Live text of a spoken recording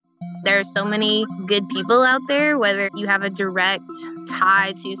There are so many good people out there, whether you have a direct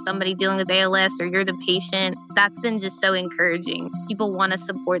tie to somebody dealing with ALS or you're the patient. That's been just so encouraging. People want to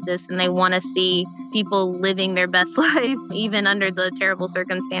support this and they want to see people living their best life, even under the terrible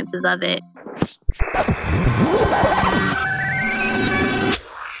circumstances of it.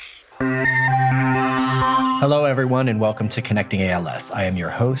 Hello, everyone, and welcome to Connecting ALS. I am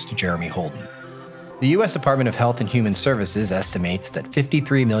your host, Jeremy Holden. The U.S. Department of Health and Human Services estimates that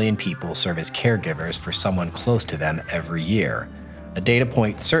 53 million people serve as caregivers for someone close to them every year, a data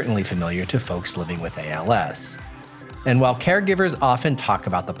point certainly familiar to folks living with ALS. And while caregivers often talk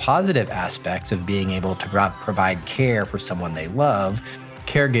about the positive aspects of being able to provide care for someone they love,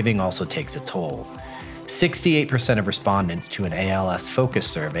 caregiving also takes a toll. 68% of respondents to an ALS focus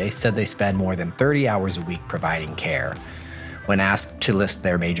survey said they spend more than 30 hours a week providing care. When asked to list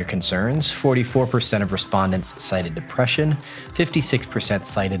their major concerns, 44% of respondents cited depression, 56%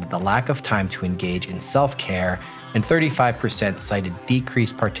 cited the lack of time to engage in self-care, and 35% cited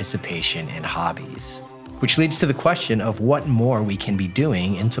decreased participation in hobbies. Which leads to the question of what more we can be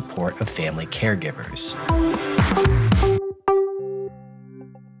doing in support of family caregivers.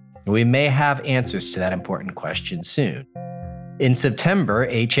 We may have answers to that important question soon. In September,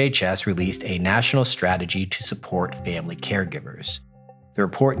 HHS released a national strategy to support family caregivers. The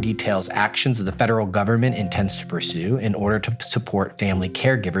report details actions that the federal government intends to pursue in order to support family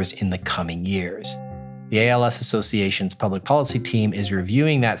caregivers in the coming years. The ALS Association's public policy team is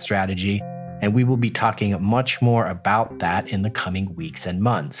reviewing that strategy, and we will be talking much more about that in the coming weeks and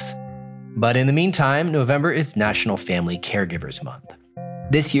months. But in the meantime, November is National Family Caregivers Month.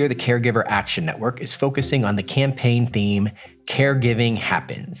 This year, the Caregiver Action Network is focusing on the campaign theme, Caregiving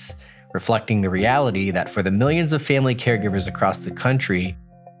Happens, reflecting the reality that for the millions of family caregivers across the country,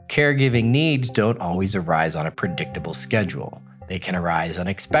 caregiving needs don't always arise on a predictable schedule. They can arise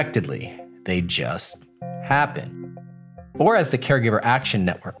unexpectedly. They just happen. Or as the Caregiver Action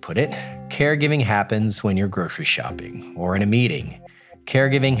Network put it, caregiving happens when you're grocery shopping or in a meeting.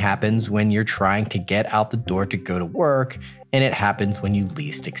 Caregiving happens when you're trying to get out the door to go to work, and it happens when you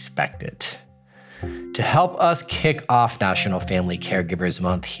least expect it. To help us kick off National Family Caregivers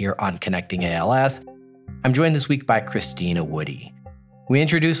Month here on Connecting ALS, I'm joined this week by Christina Woody. We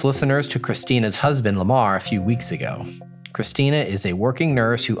introduced listeners to Christina's husband, Lamar, a few weeks ago. Christina is a working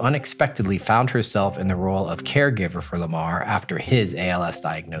nurse who unexpectedly found herself in the role of caregiver for Lamar after his ALS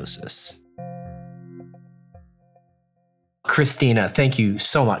diagnosis. Christina, thank you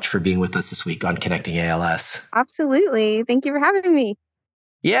so much for being with us this week on Connecting ALS. Absolutely. Thank you for having me.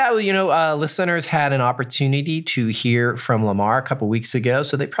 Yeah, listeners had an opportunity to hear from Lamar a couple weeks ago,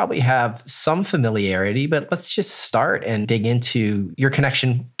 so they probably have some familiarity, but let's just start and dig into your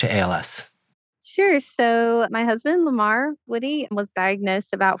connection to ALS. Sure. So my husband, Lamar Woody, was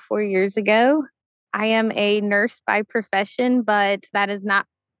diagnosed about 4 years ago. I am a nurse by profession, but that is not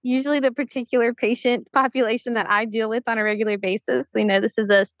usually the particular patient population that I deal with on a regular basis. We know this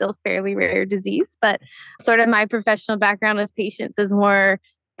is a still fairly rare disease, but sort of my professional background with patients is more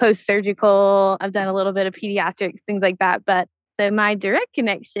post-surgical. I've done a little bit of pediatrics, things like that. But so my direct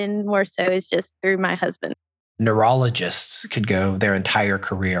connection more so is just through my husband. Neurologists could go their entire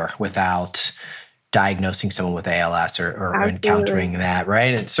career without diagnosing someone with ALS or encountering that,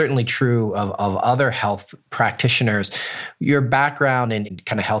 right? And it's certainly true of other health practitioners. Your background in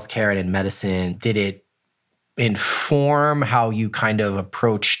kind of healthcare and in medicine, did it inform how you kind of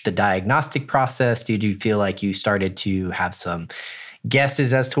approached the diagnostic process? Did you feel like you started to have some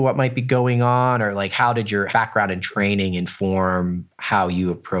guesses as to what might be going on? Or like, how did your background and training inform how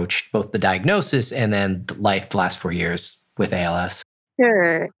you approached both the diagnosis and then life the last 4 years with ALS?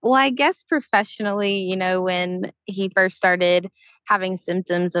 Sure. Well, I guess professionally, when he first started having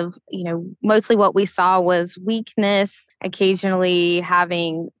symptoms of, mostly what we saw was weakness, occasionally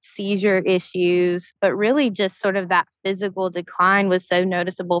having seizure issues, but really just sort of that physical decline was so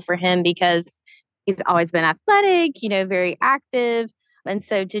noticeable for him because he's always been athletic, very active. And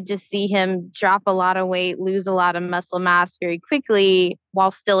so to just see him drop a lot of weight, lose a lot of muscle mass very quickly while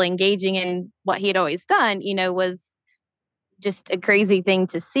still engaging in what he had always done, was just a crazy thing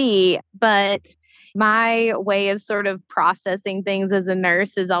to see. But my way of sort of processing things as a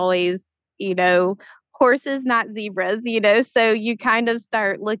nurse is always, horses, not zebras, so you kind of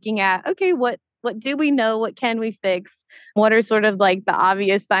start looking at, okay, what do we know? What can we fix? What are sort of like the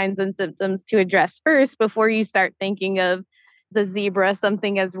obvious signs and symptoms to address first before you start thinking of the zebra,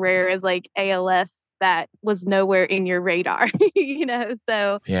 something as rare as like ALS that was nowhere in your radar,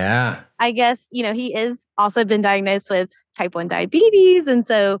 So yeah, I guess, he is also been diagnosed with type 1 diabetes. And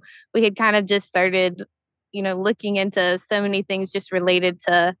so we had kind of just started, looking into so many things just related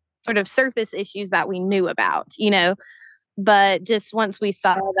to sort of surface issues that we knew about, but just once we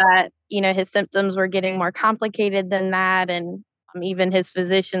saw that, his symptoms were getting more complicated than that. And even his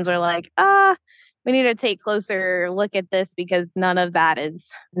physicians were like, we need to take closer look at this because none of that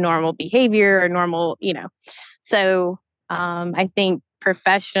is normal behavior or normal, So I think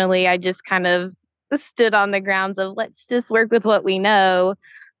professionally, I just kind of stood on the grounds of let's just work with what we know.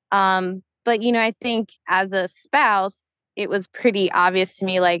 But, I think as a spouse, it was pretty obvious to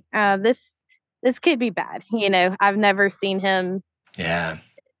me, like, this could be bad. I've never seen him,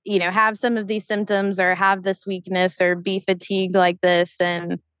 have some of these symptoms or have this weakness or be fatigued like this.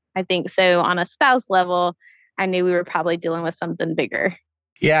 And I think so on a spouse level, I knew we were probably dealing with something bigger.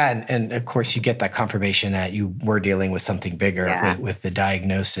 Yeah, and of course you get that confirmation that you were dealing with something bigger with the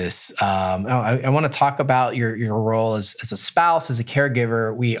diagnosis. I want to talk about your role as a spouse, as a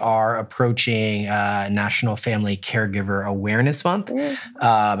caregiver. We are approaching National Family Caregiver Awareness Month,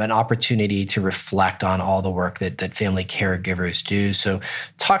 an opportunity to reflect on all the work that family caregivers do. So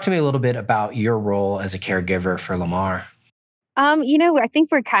talk to me a little bit about your role as a caregiver for Lamar. I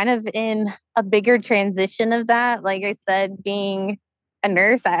think we're kind of in a bigger transition of that. Like I said, being a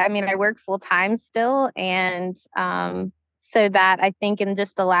nurse, I work full time still. And so that I think in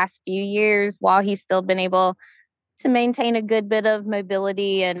just the last few years, while he's still been able to maintain a good bit of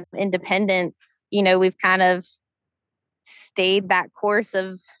mobility and independence, we've kind of stayed that course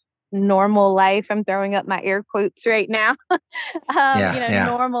of normal life. I'm throwing up my air quotes right now.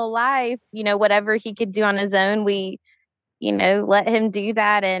 Normal life, whatever he could do on his own, we let him do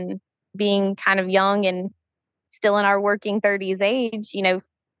that. And being kind of young and still in our working 30s age,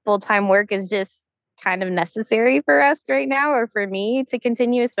 full-time work is just kind of necessary for us right now, or for me to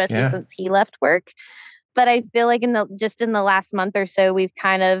continue, especially since he left work. But I feel like in the last month or so, we've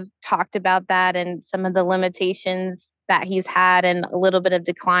kind of talked about that and some of the limitations that he's had and a little bit of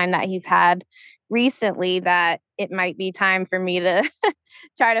decline that he's had recently, that it might be time for me to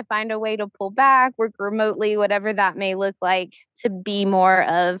try to find a way to pull back, work remotely, whatever that may look like, to be more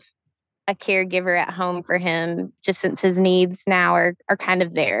of a caregiver at home for him, just since his needs now are kind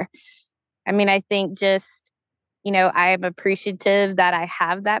of there. I think just, I am appreciative that I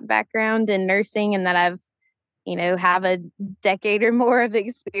have that background in nursing and that I've, have a decade or more of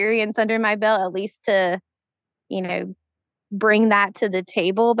experience under my belt, at least to, bring that to the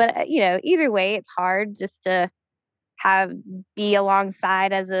table. But, either way, it's hard just to be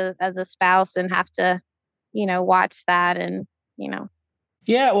alongside as a spouse and have to, watch that and.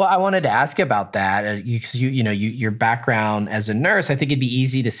 Yeah, well, I wanted to ask about that because your background as a nurse. I think it'd be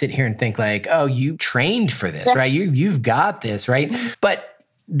easy to sit here and think like, oh, you trained for this, right? You've got this, right? But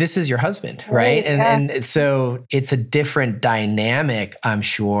this is your husband, right? And so it's a different dynamic. I'm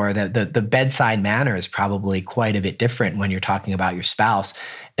sure that the bedside manner is probably quite a bit different when you're talking about your spouse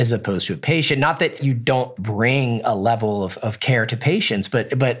as opposed to a patient. Not that you don't bring a level of care to patients,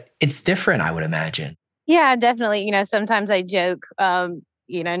 but it's different, I would imagine. Yeah, definitely. Sometimes I joke,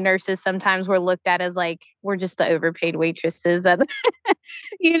 nurses sometimes we're looked at as like we're just the overpaid waitresses. Like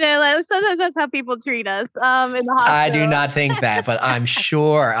sometimes that's how people treat us in the hospital. I do not think that, but I'm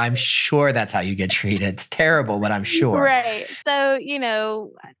sure that's how you get treated. It's terrible, but I'm sure. Right. So,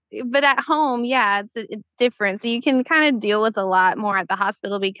 but at home, it's different. So you can kind of deal with a lot more at the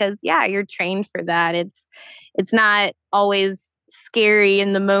hospital because you're trained for that. It's not always scary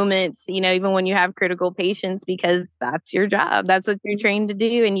in the moment, even when you have critical patients, because that's your job. That's what you're trained to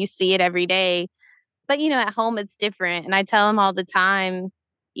do and you see it every day. But, at home it's different. And I tell them all the time,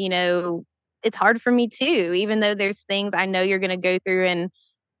 it's hard for me too, even though there's things I know you're going to go through and,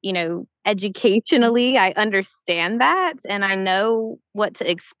 educationally, I understand that and I know what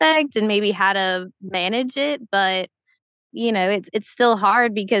to expect and maybe how to manage it. But it's still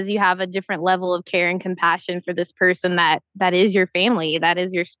hard because you have a different level of care and compassion for this person that is your family, that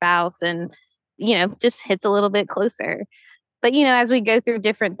is your spouse, and, just hits a little bit closer. But, as we go through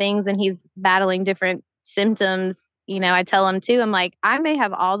different things and he's battling different symptoms, I tell him too, I'm like, I may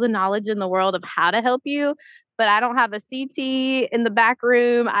have all the knowledge in the world of how to help you, but I don't have a CT in the back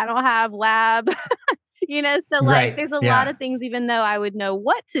room. I don't have lab. There's a lot of things, even though I would know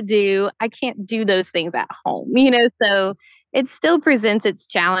what to do, I can't do those things at home, so it still presents its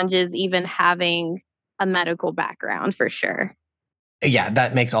challenges, even having a medical background for sure. Yeah,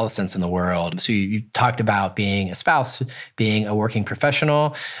 that makes all the sense in the world. So you talked about being a spouse, being a working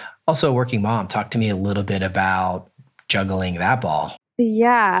professional, also a working mom. Talk to me a little bit about juggling that ball.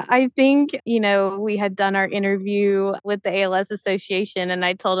 Yeah, I think, we had done our interview with the ALS Association and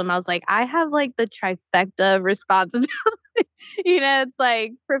I told him, I was like, I have like the trifecta of responsibility. It's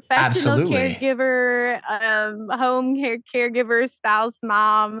like professional Absolutely. caregiver, home caregiver, spouse,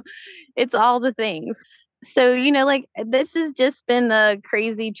 mom. It's all the things. So, like this has just been a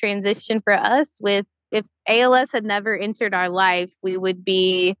crazy transition for us with if ALS had never entered our life, we would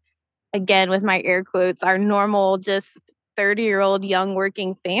be again with my air quotes, our normal just 30-year-old young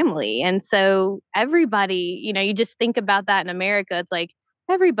working family. And so everybody, you just think about that in America, it's like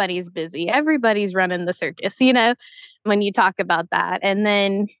everybody's busy, everybody's running the circus, when you talk about that. And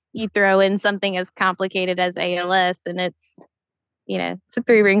then you throw in something as complicated as ALS and it's a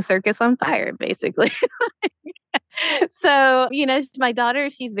three-ring circus on fire, basically. So, my daughter,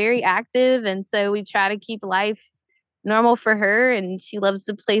 she's very active. And so we try to keep life normal for her. And she loves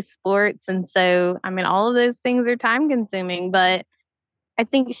to play sports. And so, I mean, all of those things are time consuming, but I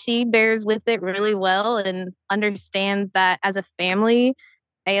think she bears with it really well and understands that as a family,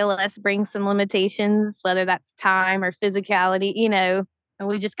 ALS brings some limitations, whether that's time or physicality, and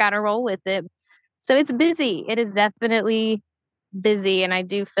we just got to roll with it. So it's busy. It is definitely busy. And I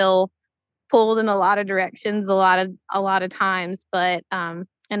do feel pulled in a lot of directions a lot of times, but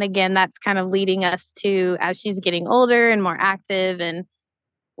and again that's kind of leading us to as she's getting older and more active and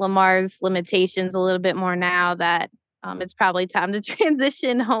Lamar's limitations a little bit more now that it's probably time to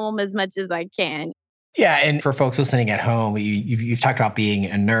transition home as much as I can. Yeah, and for folks listening at home, you've talked about being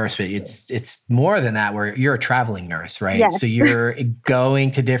a nurse, but it's more than that. Where you're a traveling nurse, right? Yes. So you're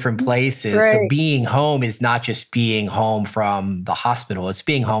going to different places. So Right. being home is not just being home from the hospital; it's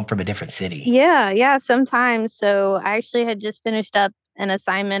being home from a different city. Yeah, sometimes. So I actually had just finished up an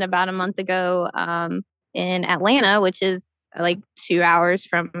assignment about a month ago in Atlanta, which is like 2 hours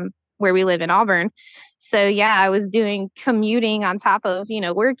from where we live in Auburn. So yeah, I was doing commuting on top of,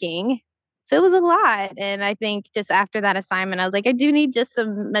 working. So it was a lot. And I think just after that assignment, I was like, I do need just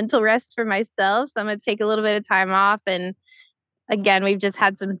some mental rest for myself. So I'm going to take a little bit of time off and again, we've just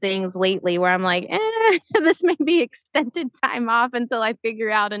had some things lately where I'm like, this may be extended time off until I figure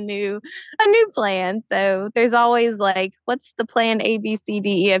out a new plan. So there's always like, what's the plan A, B, C,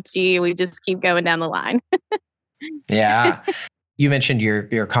 D, E, F, G? We just keep going down the line. Yeah. You mentioned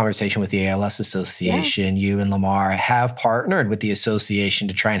your conversation with the ALS Yeah. Association. You and Lamar have partnered with the association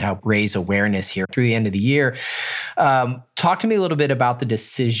to try and help raise awareness here through the end of the year. Talk to me a little bit about the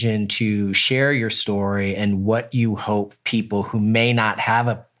decision to share your story and what you hope people who may not have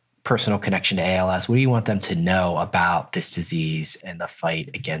a personal connection to ALS, what do you want them to know about this disease and the fight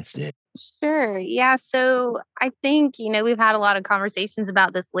against it? Sure. Yeah. So I think, we've had a lot of conversations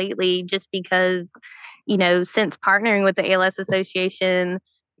about this lately just because, since partnering with the ALS Association,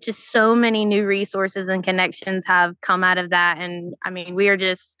 just so many new resources and connections have come out of that. And I mean, we are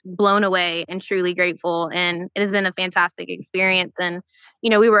just blown away and truly grateful. And it has been a fantastic experience. And,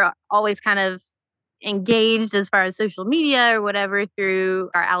 we were always kind of engaged as far as social media or whatever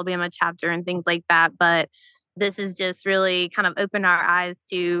through our Alabama chapter and things like that. But this has just really kind of opened our eyes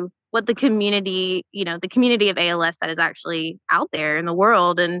to what the community of ALS that is actually out there in the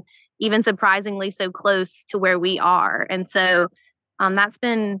world and even surprisingly so close to where we are. And so that's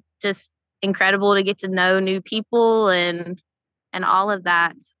been just incredible to get to know new people and all of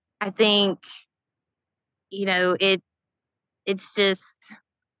that. I think, it's just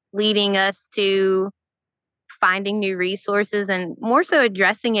leading us to finding new resources and more so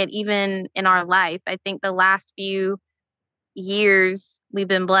addressing it even in our life. I think the last few years we've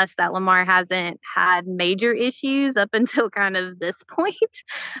been blessed that Lamar hasn't had major issues up until kind of this point.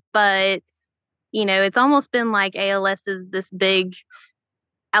 But, it's almost been like ALS is this big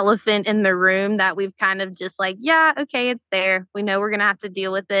elephant in the room that we've kind of just like, yeah, okay, it's there. We know we're going to have to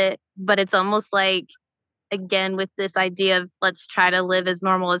deal with it. But it's almost like, again, with this idea of let's try to live as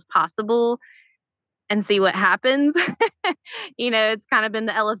normal as possible and see what happens. It's kind of been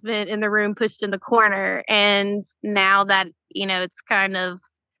the elephant in the room pushed in the corner. And now that, it's kind of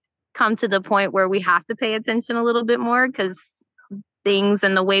come to the point where we have to pay attention a little bit more because things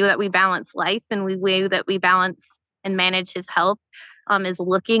and the way that we balance life and the way that we balance and manage his health is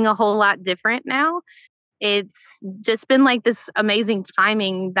looking a whole lot different now. It's just been like this amazing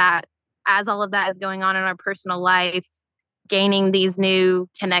timing that as all of that is going on in our personal life, gaining these new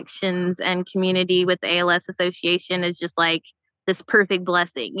connections and community with the ALS Association is just like this perfect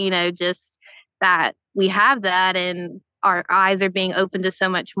blessing, just that we have that and our eyes are being opened to so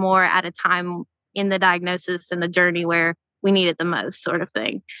much more at a time in the diagnosis and the journey where we need it the most, sort of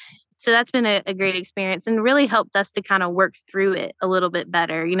thing. So that's been a great experience and really helped us to kind of work through it a little bit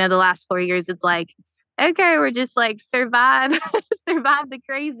better. The last 4 years, it's like okay, we're just like survive, survive the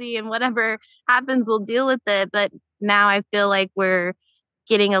crazy, and whatever happens, we'll deal with it. But now I feel like we're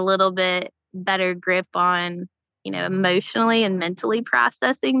getting a little bit better grip on, emotionally and mentally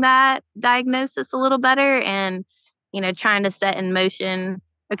processing that diagnosis a little better and, trying to set in motion,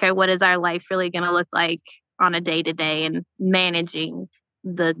 okay, what is our life really going to look like on a day to day and managing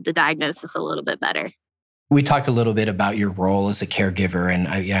the diagnosis a little bit better. We talked a little bit about your role as a caregiver, and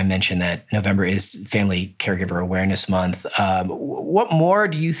I mentioned that November is Family Caregiver Awareness Month. What more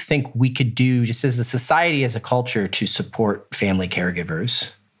do you think we could do just as a society, as a culture, to support family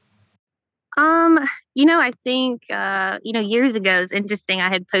caregivers? I think, years ago, it's interesting. I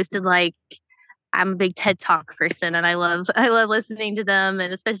had posted like, I'm a big TED Talk person and I love listening to them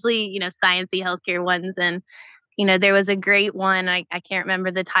and especially, sciencey healthcare ones. And, there was a great one. I can't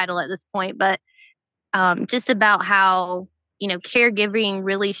remember the title at this point, but just about how, caregiving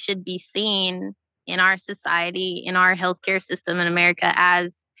really should be seen in our society, in our healthcare system in America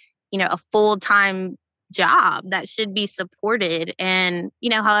as, a full-time job that should be supported. And,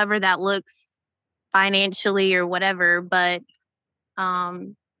 however that looks financially or whatever, but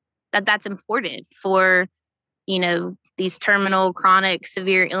um, that's important for, these terminal, chronic,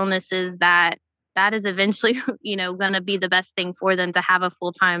 severe illnesses that is eventually, going to be the best thing for them to have a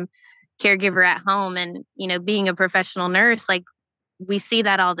full-time caregiver at home. And, being a professional nurse, like we see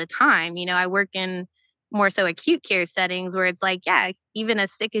that all the time. I work in more so acute care settings where it's like, yeah, even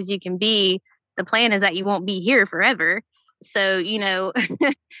as sick as you can be, the plan is that you won't be here forever. So,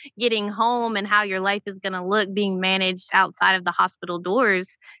 getting home and how your life is going to look being managed outside of the hospital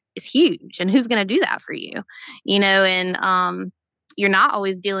doors is huge. And who's going to do that for you? And you're not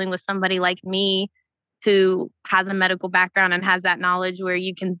always dealing with somebody like me who has a medical background and has that knowledge where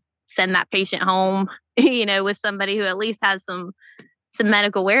you can send that patient home, with somebody who at least has some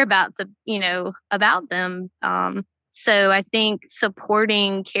medical whereabouts, about them. So I think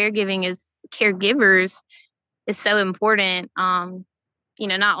supporting caregivers is so important.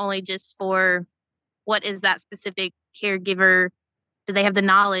 Not only just for what is that specific caregiver, do they have the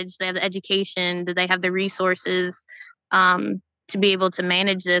knowledge, do they have the education, do they have the resources to be able to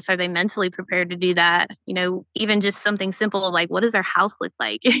manage this? Are they mentally prepared to do that? Even just something simple like what does our house look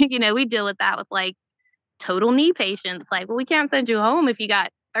like? We deal with that with like total knee patients. Like, well, we can't send you home if you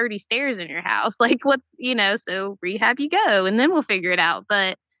got 30 stairs in your house. Like so rehab you go and then we'll figure it out.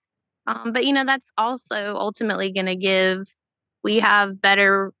 But that's also ultimately going to we have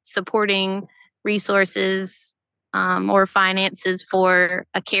better supporting resources or finances for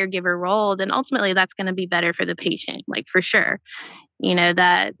a caregiver role, then ultimately that's going to be better for the patient, like for sure.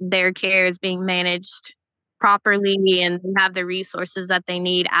 That their care is being managed properly and they have the resources that they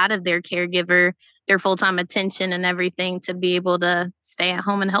need out of their caregiver, their full-time attention and everything to be able to stay at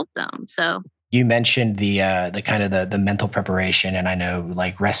home and help them. So You mentioned the kind of the mental preparation, and I know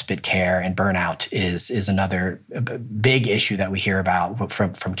like respite care and burnout is another big issue that we hear about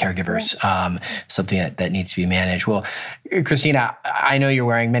from caregivers. Something that needs to be managed. Well, Christina, I know you're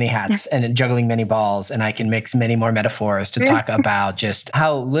wearing many hats and juggling many balls, and I can mix many more metaphors to talk about just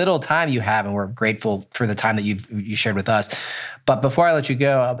how little time you have, and we're grateful for the time that you shared with us. But before I let you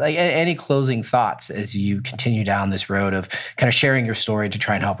go, any closing thoughts as you continue down this road of kind of sharing your story to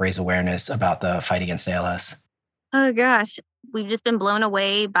try and help raise awareness about the fight against ALS? Oh gosh, we've just been blown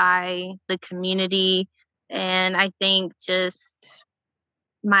away by the community. And I think just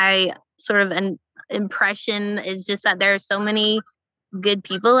my sort of an impression is just that there are so many good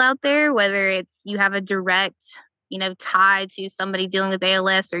people out there, whether it's you have a direct, tie to somebody dealing with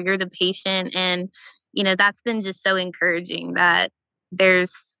ALS or you're the patient. And, that's been just so encouraging that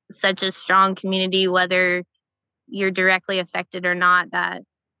there's such a strong community, whether you're directly affected or not, that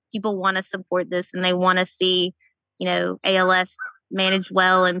people want to support this and they want to see, ALS managed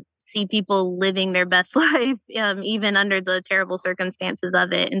well and see people living their best life, even under the terrible circumstances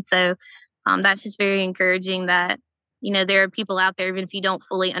of it. And so that's just very encouraging that, there are people out there, even if you don't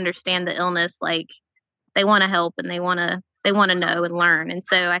fully understand the illness, like they want to help and they want to know and learn. And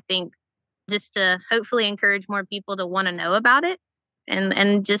so I think just to hopefully encourage more people to want to know about it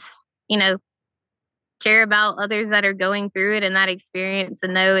and just, care about others that are going through it and that experience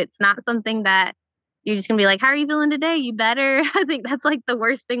and know it's not something that you're just gonna be like, how are you feeling today? You better? I think that's like the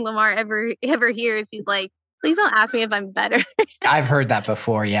worst thing Lamar ever hears. He's like, please don't ask me if I'm better. I've heard that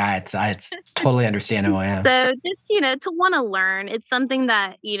before. Yeah, it's totally understandable. Yeah. So just, to want to learn, it's something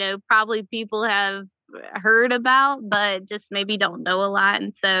that, probably people have heard about, but just maybe don't know a lot.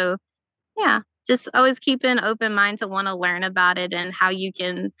 And so, yeah, just always keep an open mind to want to learn about it and how you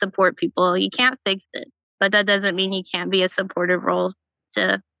can support people. You can't fix it, but that doesn't mean you can't be a supportive role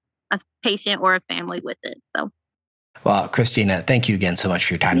to a patient or a family with it. So. Well, Christina, thank you again so much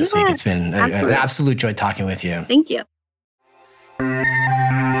for your time this week. It's been an absolute joy talking with you. Thank you.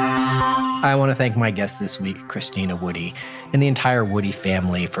 I want to thank my guest this week, Christina Woody, and the entire Woody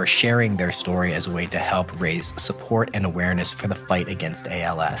family for sharing their story as a way to help raise support and awareness for the fight against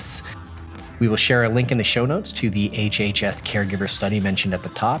ALS. We will share a link in the show notes to the HHS caregiver study mentioned at the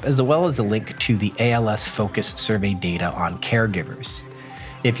top, as well as a link to the ALS Focus survey data on caregivers.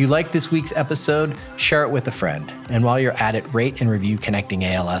 If you like this week's episode, share it with a friend. And while you're at it, rate and review Connecting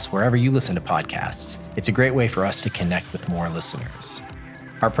ALS wherever you listen to podcasts. It's a great way for us to connect with more listeners.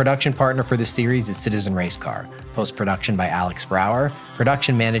 Our production partner for this series is Citizen Racecar. Post-production by Alex Brower.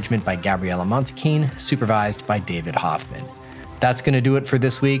 Production management by Gabriella Montequin. Supervised by David Hoffman. That's going to do it for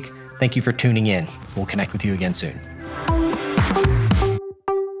this week. Thank you for tuning in. We'll connect with you again soon.